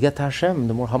closer you get to Hashem,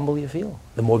 the more humble you feel.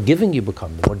 The more giving you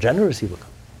become, the more generous you become.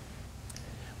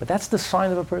 But that's the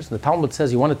sign of a person. The Talmud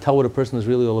says you want to tell what a person is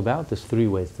really all about, there's 3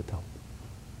 ways to tell.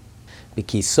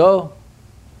 Bikiso,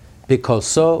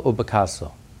 bikoso, or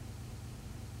bakaso.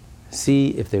 See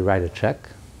if they write a check,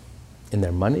 in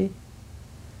their money,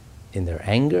 in their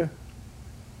anger,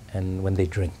 and when they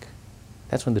drink.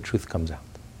 That's when the truth comes out.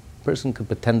 A person could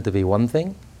pretend to be one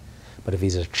thing, but if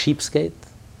he's a cheapskate,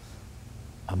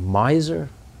 a miser,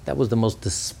 that was the most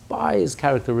despised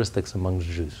characteristics among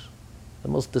Jews. the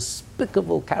most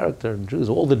despicable character in Jews.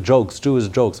 All the jokes, Jewish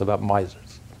jokes about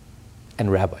misers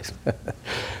and rabbis.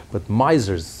 But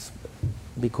misers,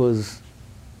 because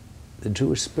the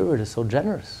Jewish spirit is so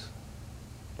generous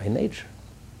by nature.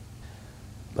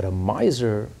 But a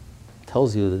miser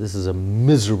tells you that this is a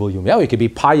miserable human. Yeah, he could be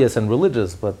pious and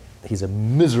religious, but he's a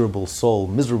miserable soul,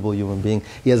 miserable human being.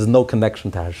 He has no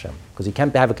connection to Hashem. Because you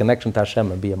can't have a connection to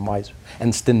Hashem and be a miser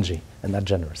and stingy and not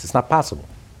generous. It's not possible.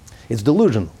 It's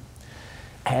delusional.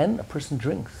 And a person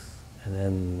drinks. And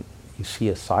then you see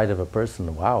a side of a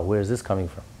person, wow, where is this coming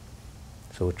from?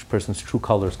 So a person's true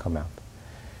colors come out.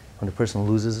 When a person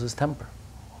loses his temper.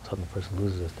 All of a sudden the person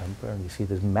loses his temper and you see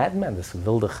this madman, this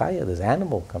wilde chaya, this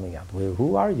animal coming out.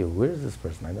 Who are you? Where is this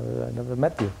person? I never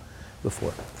met you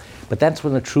before. But that's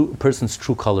when a person's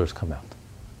true colors come out.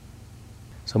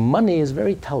 So money is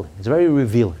very telling. It's very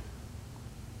revealing.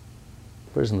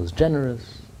 A person who's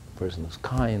generous, a person who's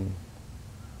kind,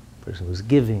 a person who's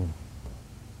giving.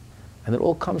 And it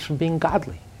all comes from being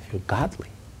godly. If you're godly.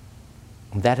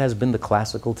 And that has been the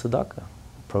classical tzedakah,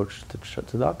 approach to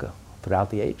tzedakah throughout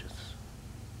the ages.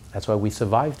 That's why we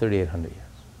survived 3,800 years.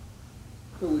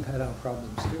 But we've had our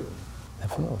problems too.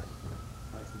 Definitely.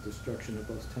 Like the destruction of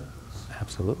both temples.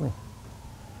 Absolutely.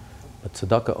 But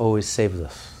tzedakah always saves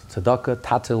us. Tzedakah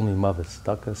tatil mimavet.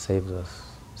 Tzedakah saves us,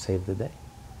 saved the day.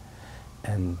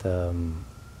 And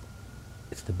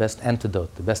it's the best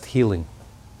antidote, the best healing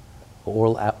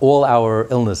for all our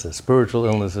illnesses, spiritual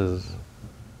illnesses.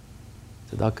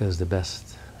 Tzedakah is the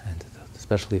best antidote,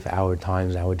 especially for our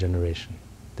times, our generation.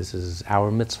 This is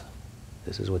our mitzvah.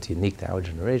 This is what's unique to our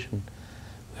generation.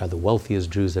 We are the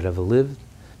wealthiest Jews that ever lived.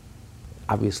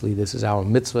 Obviously, this is our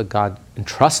mitzvah. God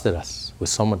entrusted us with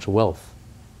so much wealth.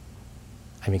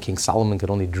 I mean, King Solomon could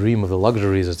only dream of the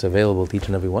luxuries that's available to each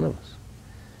and every one of us.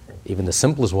 Even the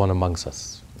simplest one amongst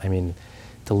us. I mean,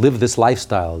 to live this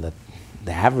lifestyle that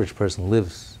the average person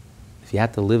lives, if you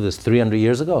had to live this 300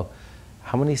 years ago,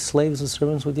 how many slaves and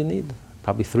servants would you need?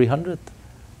 Probably 300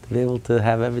 to be able to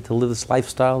to live this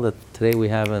lifestyle that today we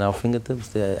have in our fingertips,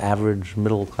 the average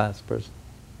middle class person.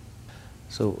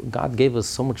 So God gave us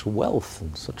so much wealth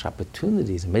and such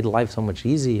opportunities and made life so much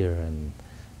easier and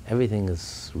everything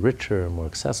is richer and more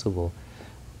accessible.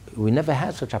 We never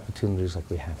had such opportunities like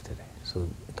we have today. So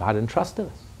God entrusted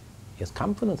us. He has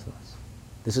confidence in us.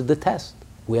 This is the test.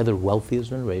 We are the wealthiest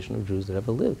generation of Jews that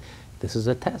ever lived. This is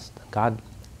a test. God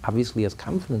obviously has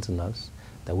confidence in us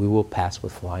that we will pass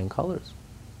with flying colors.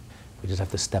 We just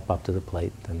have to step up to the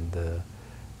plate and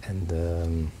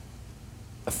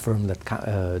affirm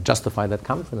that, justify that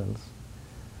confidence.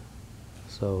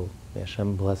 So may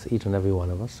Hashem bless each and every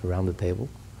one of us around the table,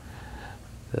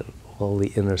 that all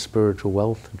the inner spiritual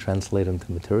wealth translate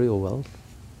into material wealth,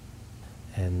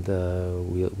 and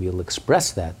we'll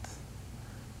express that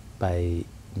by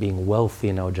being wealthy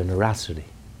in our generosity,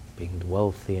 being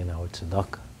wealthy in our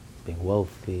tzedakah, being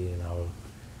wealthy in our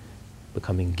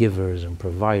becoming givers and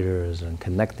providers and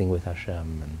connecting with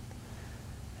Hashem,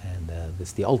 and this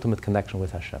is the ultimate connection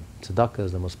with Hashem. Tzedakah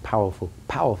is the most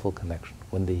powerful connection.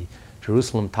 When the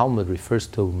Jerusalem Talmud refers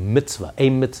to mitzvah, a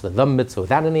mitzvah, the mitzvah,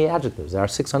 without any adjectives, there are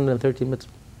 613 mitzvahs.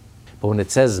 But when it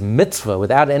says mitzvah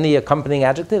without any accompanying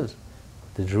adjectives,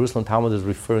 the Jerusalem Talmud is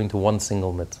referring to one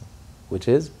single mitzvah, which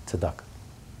is tzedakah.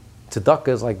 Tzedakah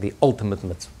is like the ultimate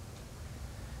mitzvah.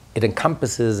 It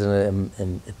encompasses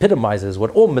and epitomizes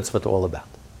what all mitzvahs are all about.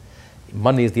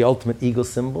 Money is the ultimate ego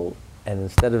symbol, and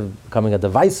instead of becoming a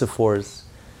divisive force,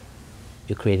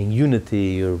 you're creating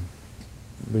unity, you're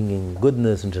bringing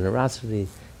goodness and generosity.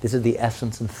 This is the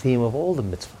essence and theme of all the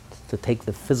mitzvahs, to take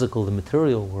the physical, the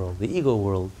material world, the ego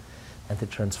world, and to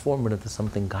transform it into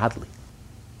something godly.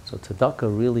 So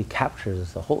tzedakah really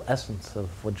captures the whole essence of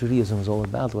what Judaism is all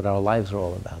about, what our lives are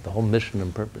all about, the whole mission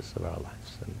and purpose of our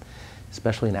lives. And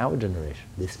especially in our generation,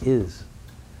 this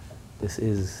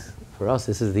is, for us,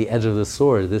 this is the edge of the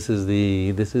sword.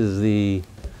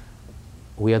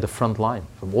 We are the front line.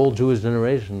 From all Jewish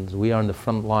generations, we are in the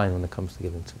front line when it comes to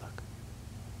giving tzedakah.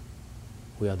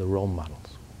 We are the role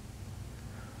models.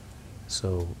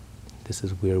 So this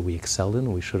is where we excel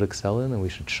in, we should excel in, and we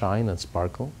should shine and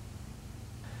sparkle.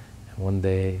 And one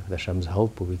day, with Hashem's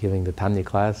help, we'll be giving the Tanya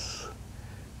class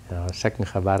in our second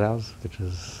Chabad house, which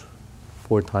is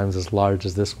 4 times as large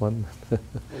as this one. Or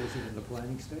is it in the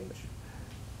planning stage?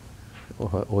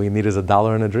 All you need is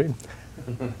 $1 and a dream.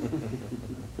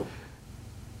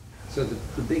 So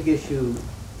the big issue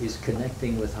is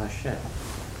connecting with Hashem.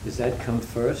 Does that come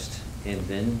first, and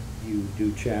then you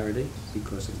do charity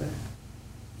because of that?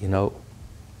 You know,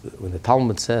 when the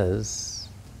Talmud says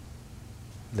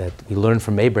that we learn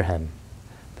from Abraham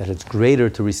that it's greater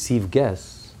to receive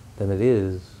guests than it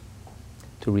is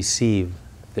to receive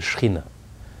the Shekhinah,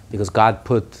 because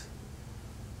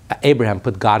Abraham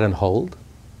put God on hold,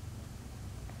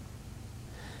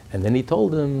 and then he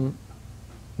told him,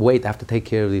 wait, I have to take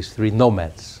care of these 3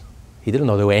 nomads. He didn't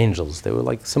know they were angels, they were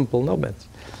like simple nomads.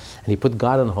 And he put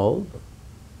God on hold.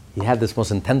 He had this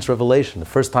most intense revelation, the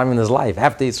first time in his life,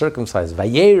 after he's circumcised.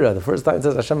 Vayera, the first time it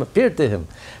says Hashem appeared to him,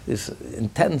 this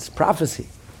intense prophecy.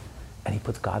 And he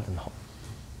puts God on hold.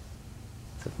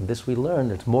 So from this we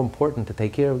learned it's more important to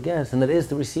take care of guests than it is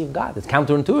to receive God. It's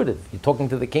counterintuitive. You're talking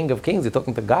to the King of Kings, you're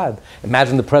talking to God.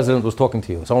 Imagine the president was talking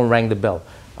to you. Someone rang the bell.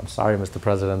 I'm sorry, Mr.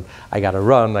 President, I got to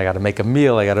run, I got to make a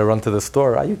meal, I got to run to the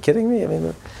store. Are you kidding me? I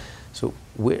mean,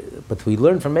 but we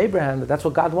learn from Abraham that that's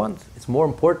what God wants. It's more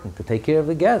important to take care of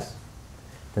the guests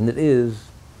than it is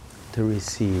to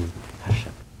receive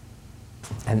Hashem.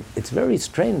 And it's very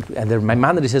strange. And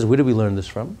Maimonides says, where do we learn this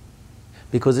from?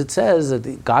 Because it says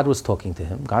that God was talking to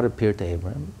him, God appeared to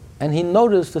Abraham, and he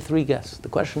noticed the 3 guests. The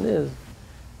question is,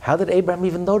 how did Abraham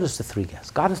even notice the 3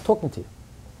 guests? God is talking to you.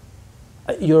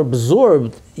 You're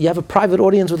absorbed, you have a private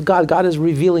audience with God. God is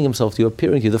revealing himself to you,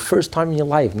 appearing to you. The first time in your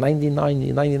life,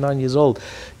 99 years old,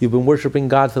 you've been worshiping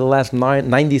God for the last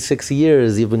 96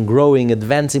 years, you've been growing,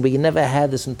 advancing, but you never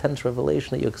had this intense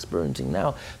revelation that you're experiencing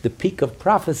now, the peak of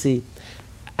prophecy.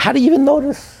 How do you even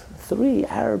notice 3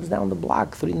 Arabs down the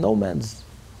block, 3 nomads?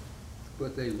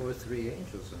 But they were 3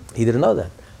 angels. He didn't know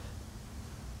that.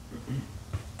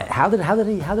 How did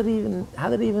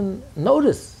he even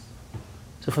notice?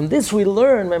 So from this we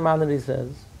learn, Maimonides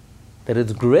says, that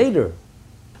it's greater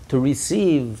to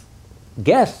receive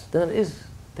guests than it is to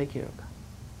take care of God.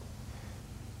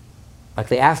 Like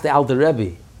they asked the Alter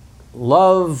Rebbe,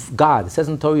 love God. It says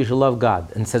in the Torah you should love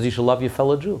God, and it says you should love your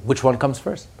fellow Jew. Which one comes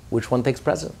first? Which one takes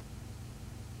precedence?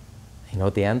 You know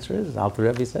what the answer is? Alter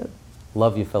Rebbe said,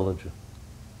 love your fellow Jew.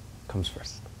 Comes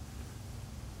first.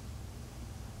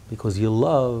 Because you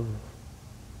love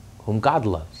whom God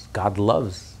loves. God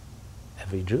loves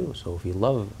every Jew. So if you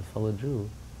love a fellow Jew,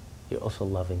 you're also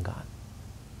loving God.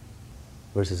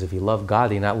 Versus if you love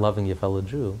God, you're not loving your fellow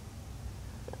Jew.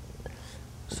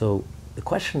 So the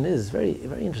question is very,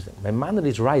 very interesting.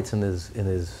 Maimonides writes in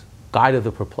his Guide of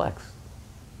the Perplexed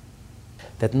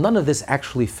that none of this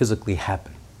actually physically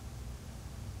happened.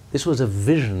 This was a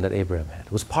vision that Abraham had.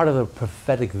 It was part of a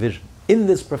prophetic vision. In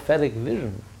this prophetic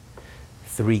vision,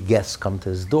 3 guests come to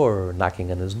his door,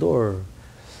 knocking on his door,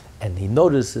 and he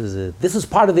notices it. This is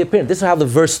part of the appearance. This is how the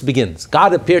verse begins.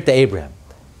 God appeared to Abraham.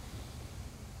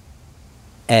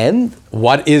 And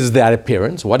what is that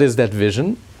appearance? What is that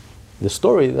vision? The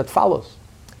story that follows.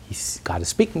 God is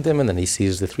speaking to him, and then he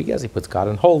sees the 3 guests. He puts God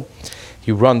on hold.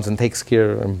 He runs and takes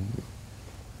care and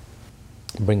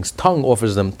brings tongue,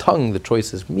 offers them tongue, the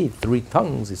choicest meat, 3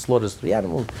 tongues. He slaughters 3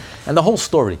 animals, and the whole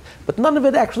story. But none of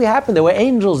it actually happened. They were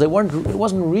angels. It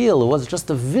wasn't real. It was just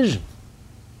a vision.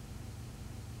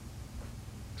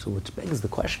 So which begs the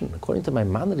question, according to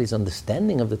Maimonides'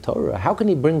 understanding of the Torah, how can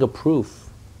he bring a proof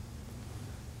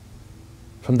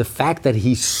from the fact that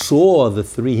he saw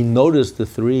he noticed the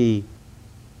 3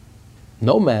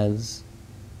 nomads?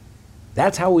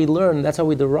 That's how we learn, that's how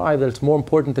we derive that it's more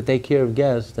important to take care of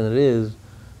guests than it is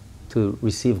to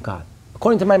receive God.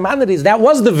 According to Maimonides, that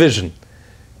was the vision.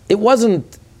 It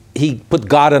wasn't he put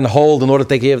God on hold in order to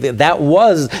take care of it. That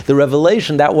was the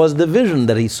revelation, that was the vision,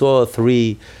 that he saw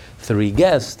 3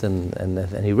 guests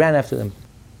and he ran after them.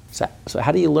 So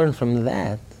how do you learn from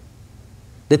that?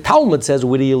 The Talmud says,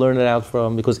 where do you learn it out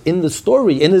from? Because in the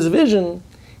story, in his vision,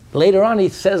 later on he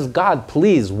says, God,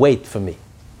 please wait for me.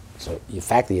 So the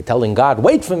fact that you're telling God,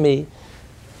 wait for me,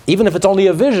 even if it's only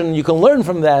a vision, you can learn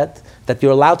from that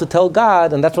you're allowed to tell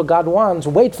God, and that's what God wants,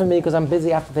 wait for me because I'm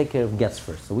busy, I have to take care of guests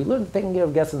first. So we learn that taking care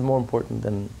of guests is more important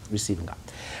than receiving God.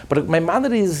 But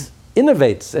Maimonides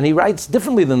innovates, and he writes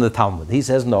differently than the Talmud. He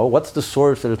says, no, what's the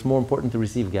source that it's more important to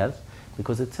receive guests?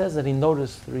 Because it says that he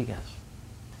noticed 3 guests.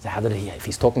 So how did if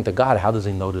he's talking to God, how does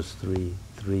he notice three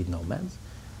nomads?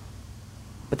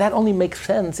 But that only makes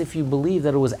sense if you believe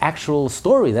that it was actual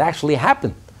story, that actually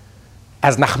happened.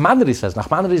 As Nachmanides says,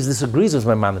 Nachmanides disagrees with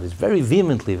Maimonides very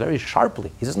vehemently, very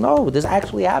sharply. He says, no, this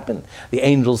actually happened. The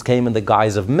angels came in the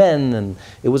guise of men, and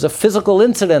it was a physical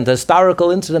incident, a historical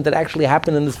incident that actually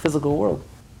happened in this physical world.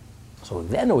 So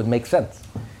then it would make sense.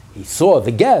 He saw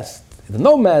the guests, the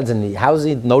nomads, and how's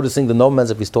he noticing the nomads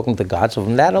if he's talking to God? So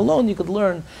from that alone you could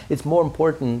learn it's more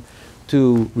important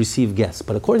to receive guests.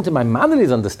 But according to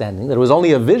Maimonides' understanding, that it was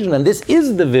only a vision, and this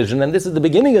is the vision, and this is the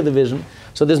beginning of the vision,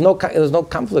 so there's no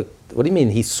conflict. What do you mean?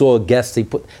 He saw guests,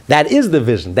 that is the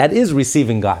vision, that is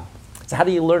receiving God. So how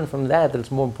do you learn from that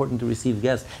it's more important to receive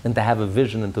guests than to have a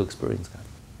vision and to experience God?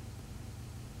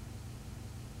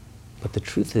 But the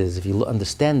truth is, if you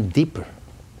understand deeper,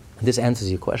 and this answers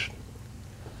your question,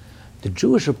 the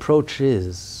Jewish approach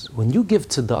is, when you give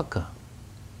tzedakah,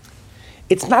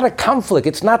 it's not a conflict.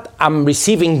 It's not, I'm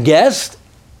receiving guest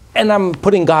and I'm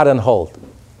putting God on hold.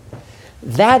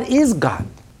 That is God.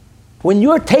 When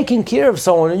you're taking care of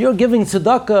someone and you're giving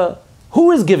tzedakah,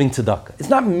 who is giving tzedakah? It's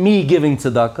not me giving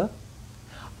tzedakah.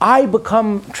 I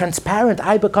become transparent.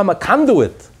 I become a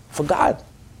conduit for God.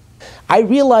 I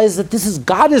realize that this is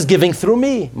God is giving through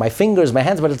me, my fingers, my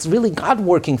hands, but it's really God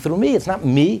working through me. It's not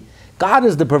me. God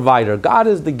is the provider. God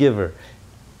is the giver.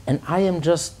 And I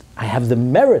have the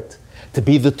merit to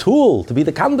be the tool, to be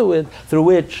the conduit through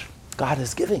which God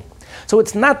is giving. So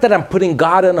it's not that I'm putting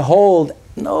God on hold.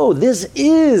 No, this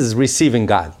is receiving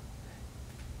God.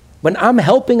 When I'm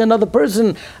helping another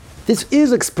person, this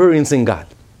is experiencing God.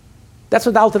 That's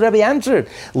what the Alter Rebbe answered.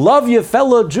 Love your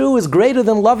fellow Jew is greater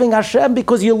than loving Hashem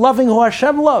because you're loving who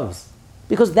Hashem loves.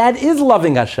 Because that is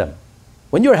loving Hashem.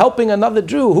 When you're helping another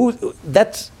Jew,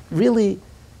 that's really,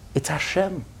 it's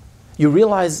Hashem. You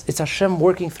realize it's Hashem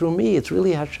working through me. It's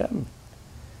really Hashem.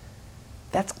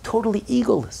 That's totally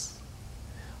egoless.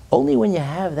 Only when you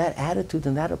have that attitude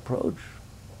and that approach.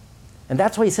 And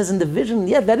that's why he says in the vision,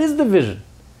 yeah, that is the vision.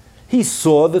 He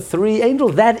saw the three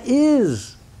angels. That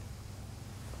is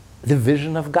the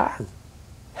vision of God,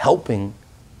 helping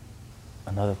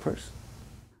another person.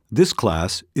 This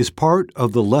class is part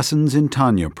of the Lessons in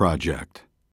Tanya project.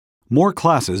 More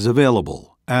classes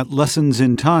available at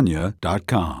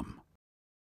lessonsintanya.com.